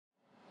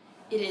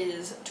It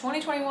is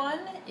 2021,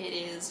 it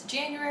is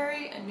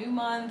January, a new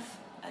month,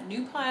 a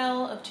new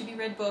pile of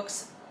to-be-read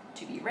books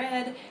to be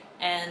read,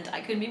 and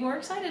I couldn't be more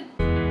excited.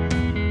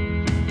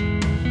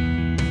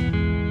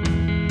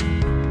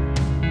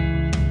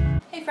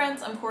 Hey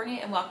friends, I'm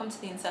Courtney and welcome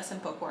to The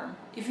Incessant Bookworm.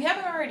 If you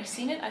haven't already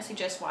seen it, I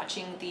suggest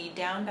watching the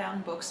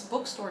Downbound Books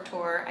bookstore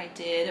tour I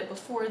did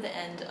before the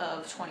end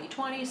of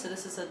 2020. So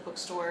this is a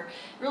bookstore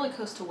really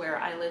close to where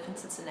I live in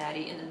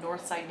Cincinnati in the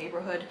North Side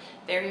neighborhood.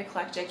 Very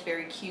eclectic,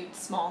 very cute,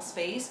 small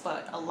space,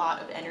 but a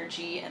lot of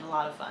energy and a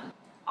lot of fun.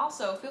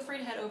 Also, feel free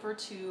to head over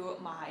to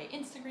my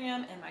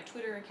Instagram and my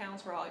Twitter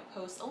accounts where I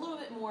post a little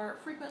bit more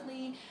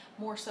frequently,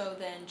 more so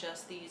than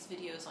just these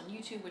videos on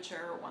YouTube, which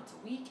are once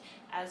a week.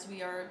 As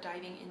we are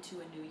diving into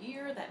a new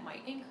year, that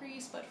might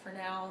increase, but for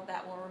now,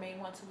 that will remain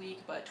once a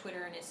week, but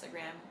Twitter and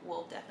Instagram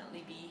will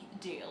definitely be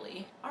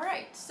daily. All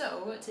right,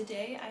 so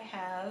today I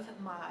have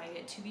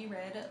my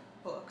to-be-read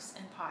books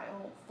and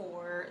pile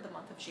for the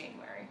month of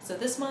January. So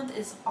this month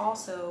is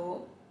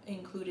also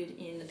included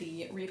in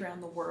the Read Around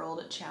the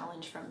World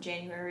challenge from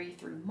January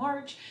through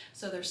March.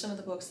 So there's some of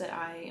the books that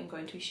I am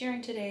going to be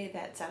sharing today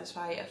that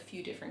satisfy a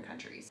few different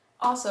countries.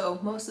 Also,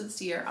 most of this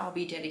year I'll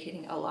be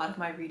dedicating a lot of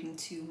my reading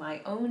to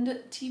my own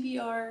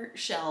TBR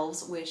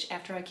shelves, which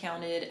after I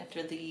counted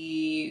after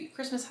the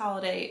Christmas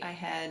holiday, I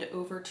had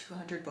over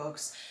 200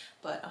 books,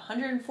 but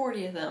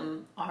 140 of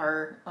them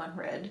are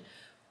unread,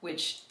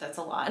 which that's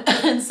a lot.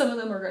 And some of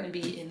them are going to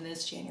be in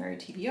this January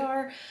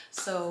TBR.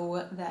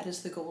 So that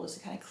is the goal, is to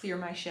kind of clear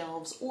my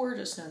shelves or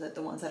just know that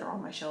the ones that are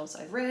on my shelves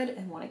I've read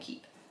and want to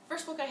keep.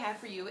 First book I have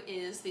for you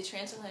is The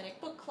Transatlantic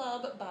Book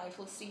Club by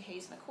Felicity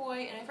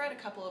Hayes-McCoy, and I've read a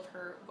couple of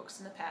her books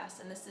in the past,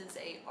 and this is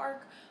a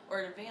ARC, or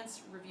an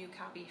advanced review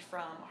copy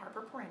from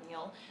Harper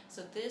Perennial.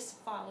 So this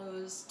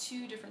follows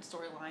two different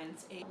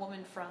storylines, a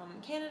woman from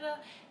Canada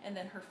and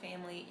then her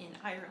family in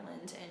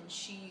Ireland, and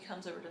she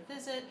comes over to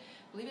visit.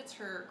 I believe it's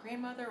her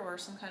grandmother or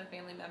some kind of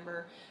family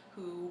member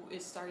who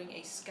is starting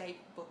a Skype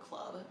book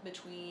club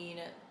between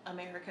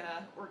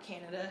America or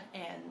Canada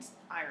and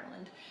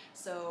Ireland.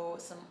 So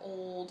some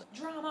old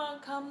drama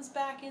comes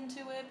back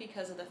into it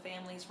because of the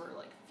families were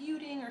like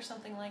feuding or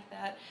something like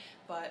that.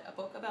 But a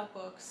book about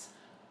books,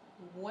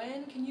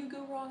 when can you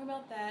go wrong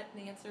about that?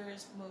 The answer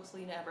is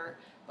mostly never.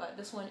 But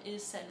this one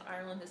is set in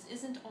Ireland. This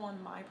isn't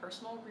on my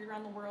personal Read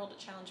Around the World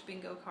challenge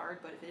bingo card,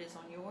 but if it is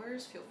on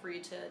yours, feel free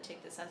to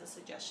take this as a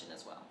suggestion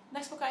as well.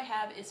 Next book I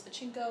have is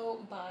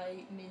Pachinko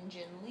by Min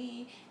Jin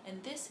Lee,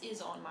 and this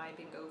is on my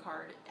bingo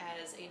card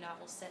as a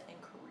novel set in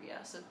Korea.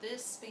 So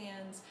this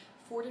spans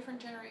 4 different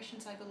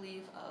generations, I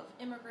believe, of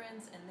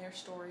immigrants and their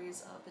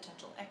stories of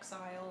potential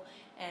exile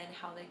and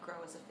how they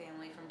grow as a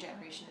family from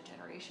generation to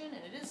generation.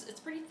 And it's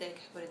pretty thick,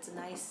 but it's a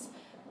nice,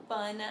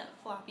 fun,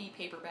 floppy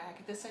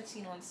paperback. This I've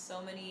seen on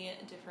so many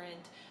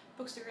different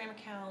Bookstagram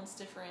accounts,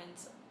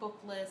 different book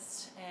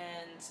lists,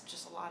 and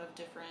just a lot of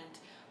different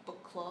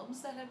book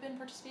clubs that have been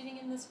participating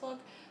in this book.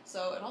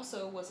 So it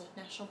also was a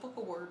National Book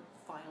Award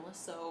finalist,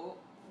 so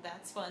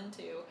that's fun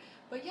too.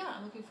 But yeah,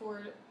 I'm looking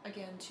forward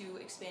again to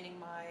expanding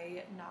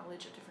my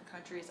knowledge of different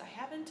countries. I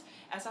haven't,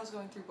 as I was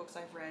going through books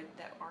I've read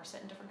that are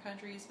set in different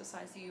countries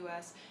besides the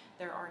US,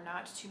 there are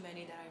not too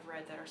many that I've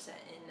read that are set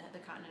in the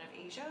continent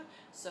of Asia.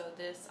 So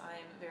this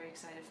I'm very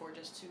excited for,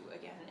 just to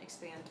again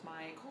expand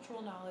my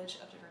cultural knowledge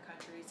of different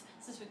countries,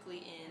 specifically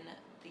in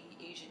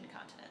the Asian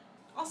continent.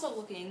 Also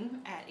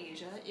looking at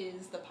Asia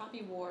is The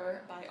Poppy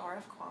War by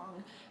R.F.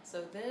 Kuang.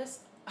 So this,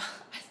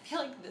 I feel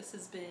like this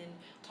has been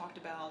talked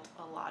about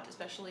a lot,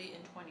 especially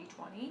in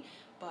 2020,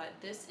 but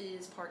this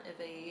is part of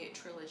a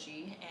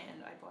trilogy,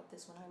 and I bought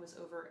this when I was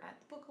over at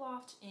the Book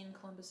Loft in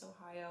Columbus,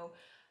 Ohio,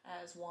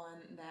 as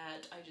one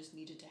that I just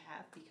needed to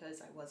have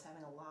because I was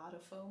having a lot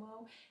of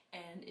FOMO,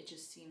 and it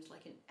just seems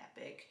like an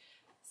epic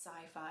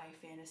sci-fi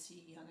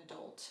fantasy young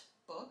adult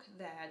book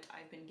that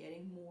I've been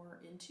getting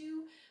more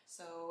into,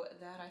 so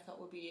that I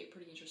thought would be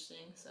pretty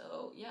interesting.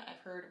 So yeah,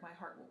 I've heard my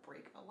heart will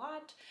break a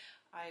lot.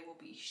 I will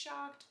be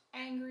shocked,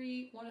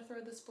 angry, want to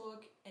throw this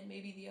book and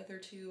maybe the other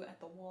two at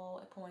the wall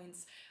at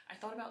points. I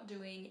thought about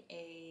doing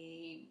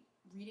a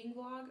reading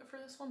vlog for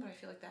this one, but I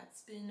feel like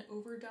that's been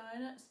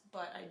overdone,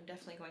 but I'm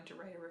definitely going to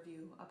write a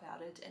review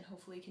about it and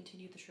hopefully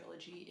continue the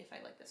trilogy if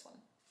I like this one.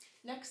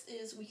 Next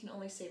is We Can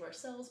Only Save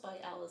Ourselves by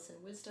Alison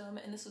Wisdom,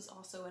 and this was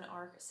also an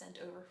ARC sent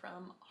over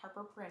from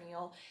Harper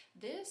Perennial.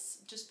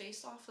 This, just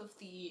based off of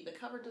the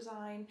cover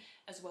design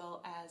as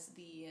well as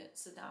the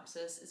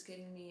synopsis, is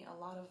getting me a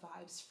lot of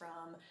vibes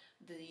from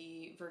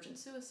the Virgin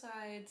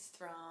Suicides,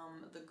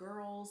 from The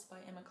Girls by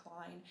Emma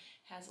Cline.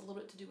 Has a little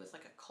bit to do with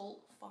like a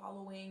cult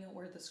following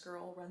where this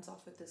girl runs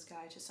off with this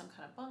guy to some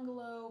kind of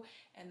bungalow,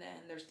 and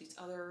then there's these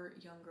other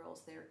young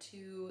girls there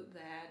too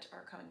that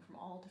are coming from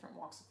all different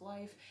walks of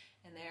life,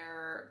 and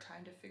they're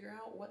trying to figure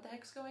out what the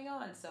heck's going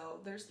on. So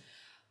there's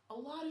a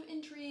lot of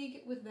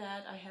intrigue with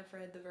that. I have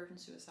read The Virgin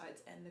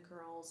Suicides and The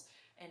Girls,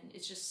 and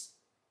it's just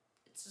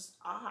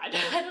odd.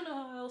 I don't know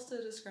how else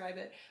to describe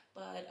it,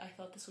 but I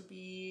thought this would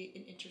be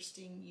an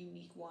interesting,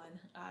 unique one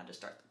to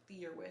start the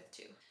year with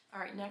too. All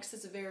right, next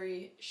is a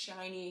very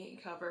shiny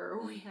cover.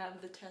 We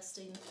have the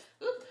testing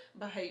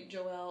by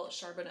Joelle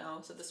Charbonneau.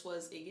 So this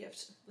was a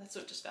gift. That's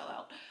what just fell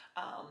out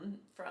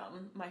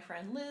from my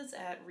friend Liz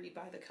at Read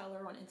by the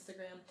Color on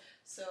Instagram.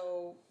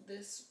 So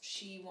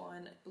she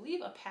won, I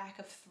believe, a pack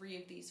of 3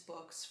 of these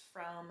books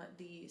from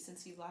the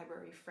Cincy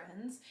Library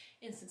Friends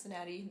in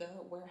Cincinnati,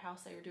 the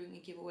warehouse. They were doing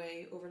a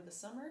giveaway over the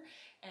summer,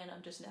 and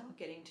I'm just now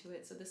getting to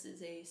it. So this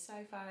is a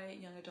sci-fi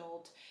young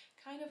adult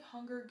kind of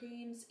Hunger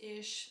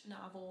Games-ish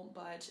novel,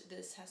 but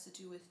this has to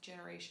do with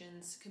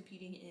generations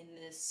competing in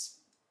this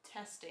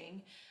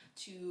testing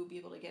to be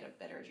able to get a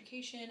better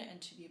education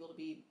and to be able to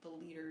be the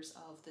leaders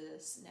of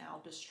this now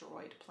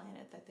destroyed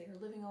planet that they are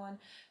living on.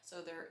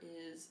 So there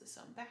is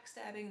some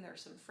backstabbing,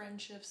 there's some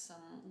friendships,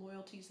 some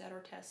loyalties that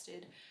are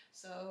tested.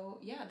 So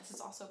yeah, this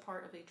is also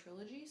part of a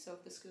trilogy, so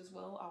if this goes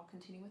well, I'll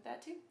continue with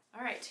that too.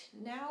 All right,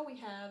 now we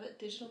have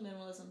Digital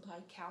Minimalism by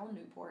Cal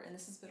Newport, and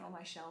this has been on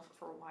my shelf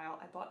for a while.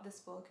 I bought this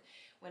book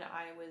when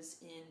I was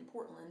in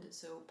Portland,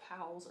 so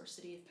Powell's, or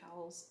City of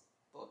Powell's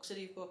book,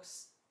 City of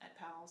Books at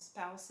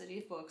Powell's City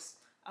of Books.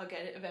 I'll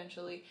get it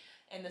eventually.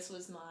 And this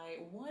was my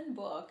one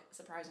book,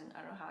 surprising,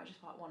 I don't know how I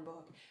just bought one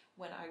book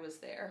when I was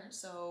there.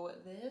 So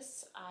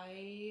this,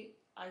 I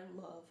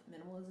love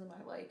minimalism.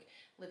 I like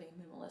living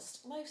a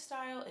minimalist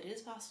lifestyle. It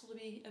is possible to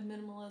be a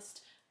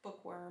minimalist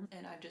bookworm,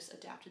 and I've just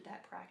adapted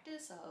that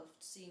practice of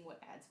seeing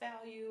what adds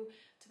value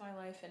to my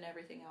life, and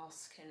everything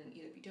else can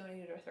either be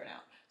donated or thrown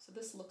out. So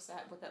this looks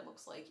at what that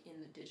looks like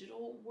in the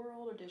digital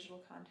world or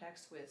digital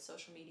context, with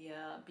social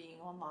media, being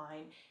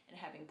online, and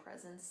having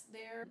presence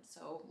there.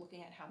 So looking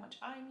at how much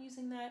I'm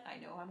using that, I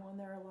know I'm on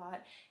there a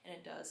lot, and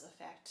it does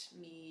affect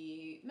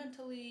me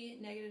mentally,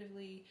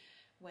 negatively,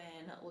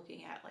 when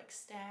looking at like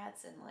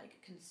stats and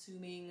like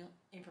consuming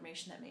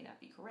information that may not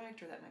be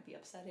correct or that might be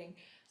upsetting.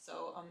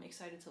 So I'm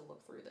excited to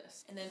look through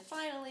this. And then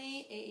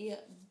finally, a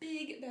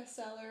big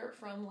bestseller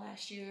from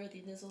last year,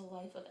 The Invisible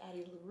Life of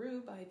Addie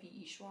LaRue by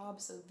V.E.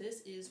 Schwab. So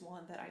this is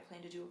one that I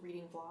plan to do a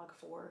reading vlog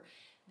for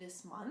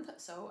this month.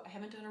 So I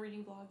haven't done a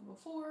reading vlog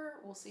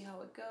before. We'll see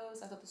how it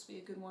goes. I thought this would be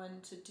a good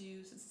one to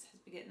do since this has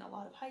been getting a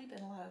lot of hype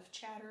and a lot of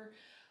chatter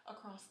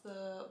across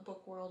the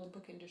book world and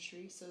book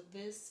industry. So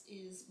this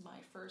is my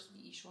first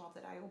V.E. Schwab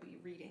that I will be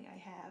reading. I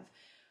have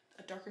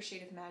A Darker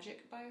Shade of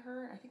Magic by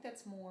her. I think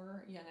that's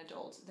more young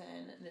adult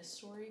than this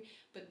story,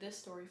 but this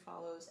story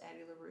follows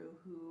Addie LaRue,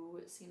 who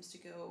seems to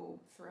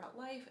go throughout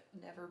life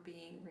never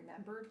being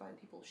remembered by the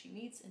people she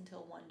meets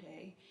until one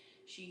day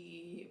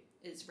she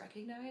is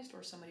recognized,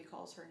 or somebody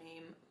calls her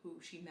name who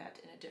she met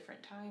in a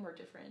different time or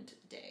different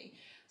day.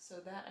 So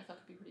that I thought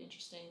could be pretty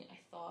interesting. I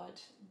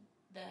thought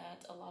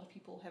that a lot of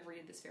people have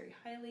rated this very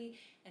highly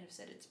and have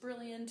said it's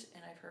brilliant,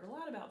 and I've heard a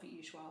lot about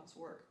V.E. Schwab's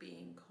work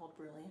being called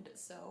brilliant,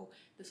 so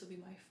this will be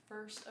my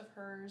first of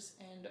hers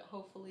and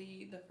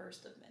hopefully the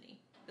first of many.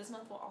 This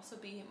month will also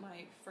be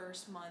my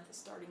first month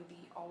starting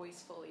the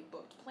Always Fully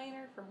Booked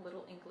planner from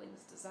Little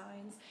Inklings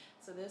Designs.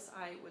 So this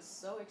I was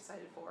so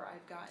excited for.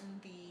 I've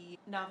gotten the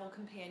novel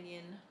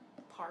companion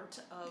part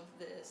of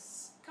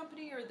this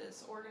company or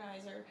this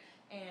organizer,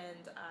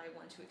 and I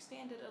want to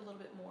expand it a little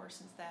bit more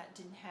since that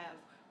didn't have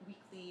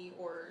weekly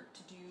or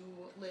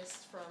to-do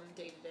lists from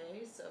day to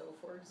day. So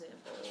for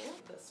example,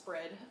 the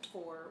spread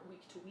for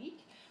week to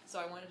week. So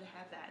I wanted to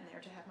have that in there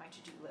to have my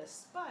to-do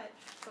list, but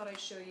thought I'd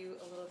show you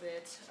a little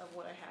bit of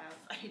what I have.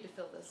 I need to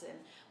fill this in,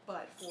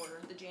 but for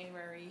the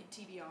January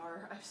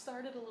TBR, I've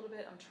started a little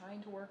bit. I'm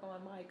trying to work on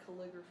my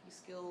calligraphy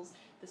skills.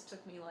 This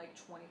took me like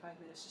 25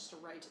 minutes just to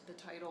write the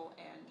title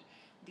and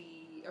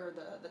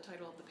the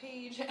title of the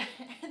page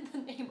and the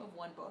name of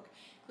one book.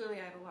 Clearly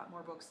I have a lot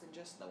more books than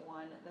just the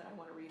one that I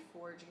want to read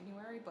for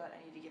January, but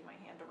I need to give my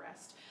hand a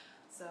rest.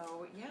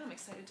 So yeah, I'm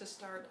excited to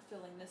start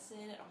filling this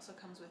in. It also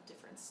comes with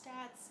different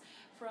stats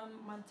from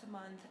month to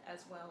month,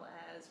 as well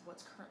as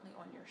what's currently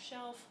on your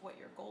shelf, what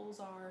your goals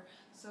are.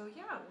 So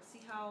yeah, we'll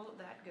see how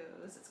that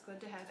goes. It's good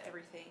to have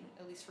everything,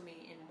 at least for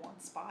me, in one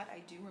spot.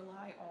 I do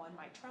rely on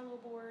my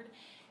Trello board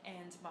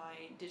and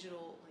my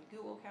digital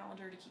Google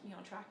Calendar to keep me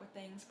on track with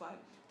things,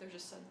 but there's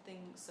just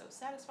something so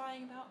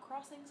satisfying about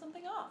crossing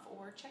something off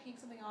or checking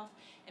something off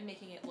and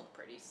making it look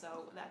pretty.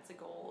 So that's a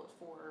goal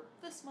for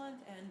this month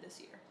and this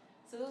year.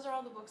 So those are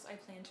all the books I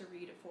plan to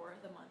read for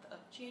the month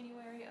of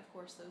January. Of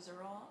course, those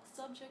are all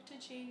subject to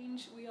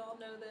change. We all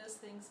know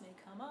this. Things may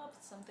come up,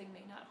 something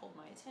may not hold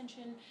my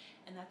attention,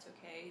 and that's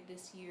okay.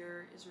 This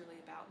year is really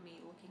about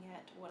me looking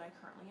at what I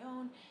currently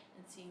own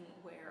and seeing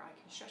where I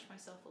can stretch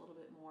myself a little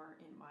bit more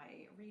in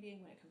my reading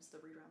when it comes to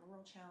the Read Around the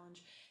World Challenge,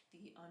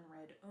 the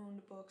Unread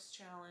Owned Books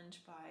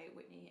Challenge by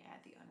Whitney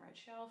at the UnRead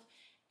Shelf,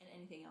 and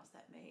anything else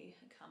that may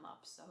come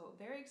up. So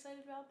very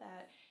excited about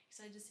that.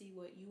 Excited to see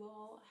what you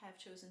all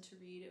have chosen to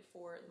read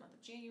for the month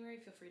of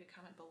January. Feel free to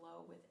comment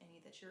below with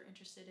any that you're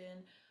interested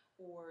in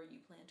or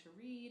you plan to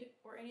read,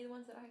 or any of the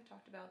ones that I've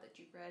talked about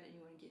that you've read and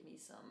you want to give me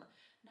some,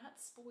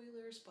 not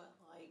spoilers, but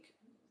like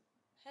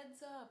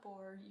heads up,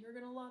 or you're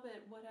gonna love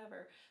it,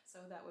 whatever.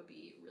 So that would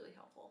be really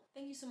helpful.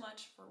 Thank you so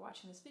much for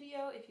watching this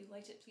video. If you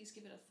liked it, please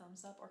give it a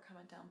thumbs up or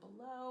comment down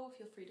below.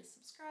 Feel free to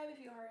subscribe if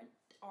you aren't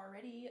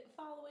already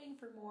following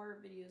for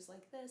more videos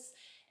like this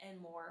and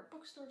more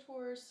bookstore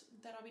tours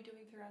that I'll be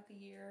doing throughout the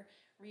year,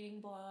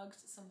 reading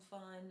blogs, some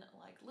fun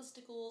like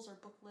listicles or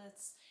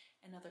booklets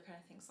and other kind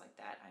of things like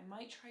that. I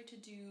might try to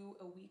do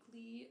a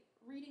weekly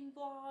reading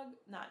vlog,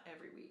 not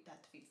every week,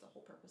 that defeats the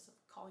whole purpose of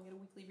calling it a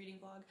weekly reading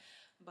vlog,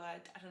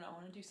 but I don't know, I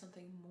want to do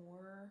something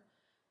more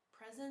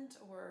present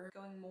or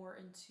going more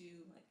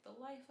into like the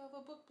life of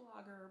a book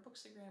blogger or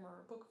bookstagrammer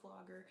or book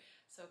vlogger,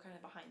 so kind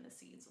of behind the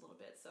scenes a little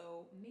bit.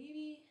 So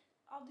maybe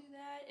I'll do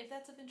that. If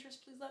that's of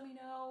interest, please let me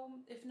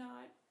know. If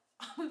not,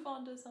 I'll move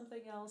on to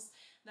something else.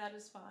 That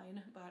is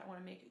fine, but I want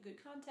to make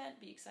good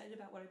content, be excited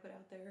about what I put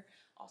out there,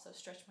 also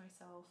stretch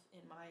myself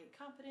in my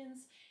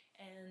confidence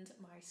and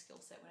my skill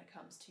set when it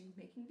comes to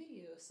making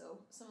videos.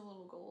 So some of the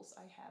little goals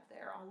I have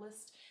there. I'll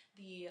list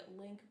the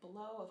link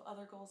below of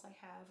other goals I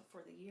have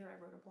for the year. I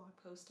wrote a blog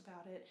post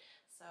about it.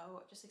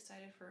 So just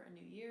excited for a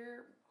new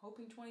year.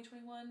 Hoping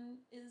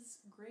 2021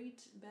 is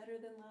great, better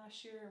than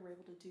last year. We're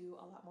able to do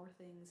a lot more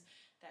things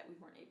that we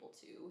weren't able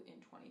to in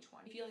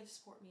 2020. If you'd like to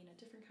support me in a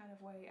different kind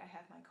of way, I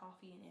have my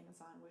Ko-fi and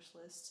Amazon wish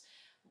lists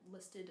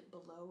listed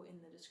below in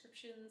the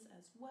descriptions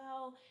as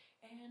well.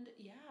 And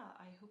yeah,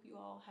 I hope you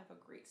all have a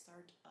great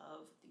start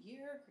of the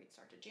year, great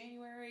start to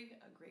January,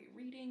 a great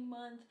reading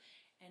month,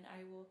 and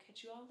I will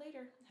catch you all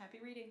later. Happy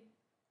reading!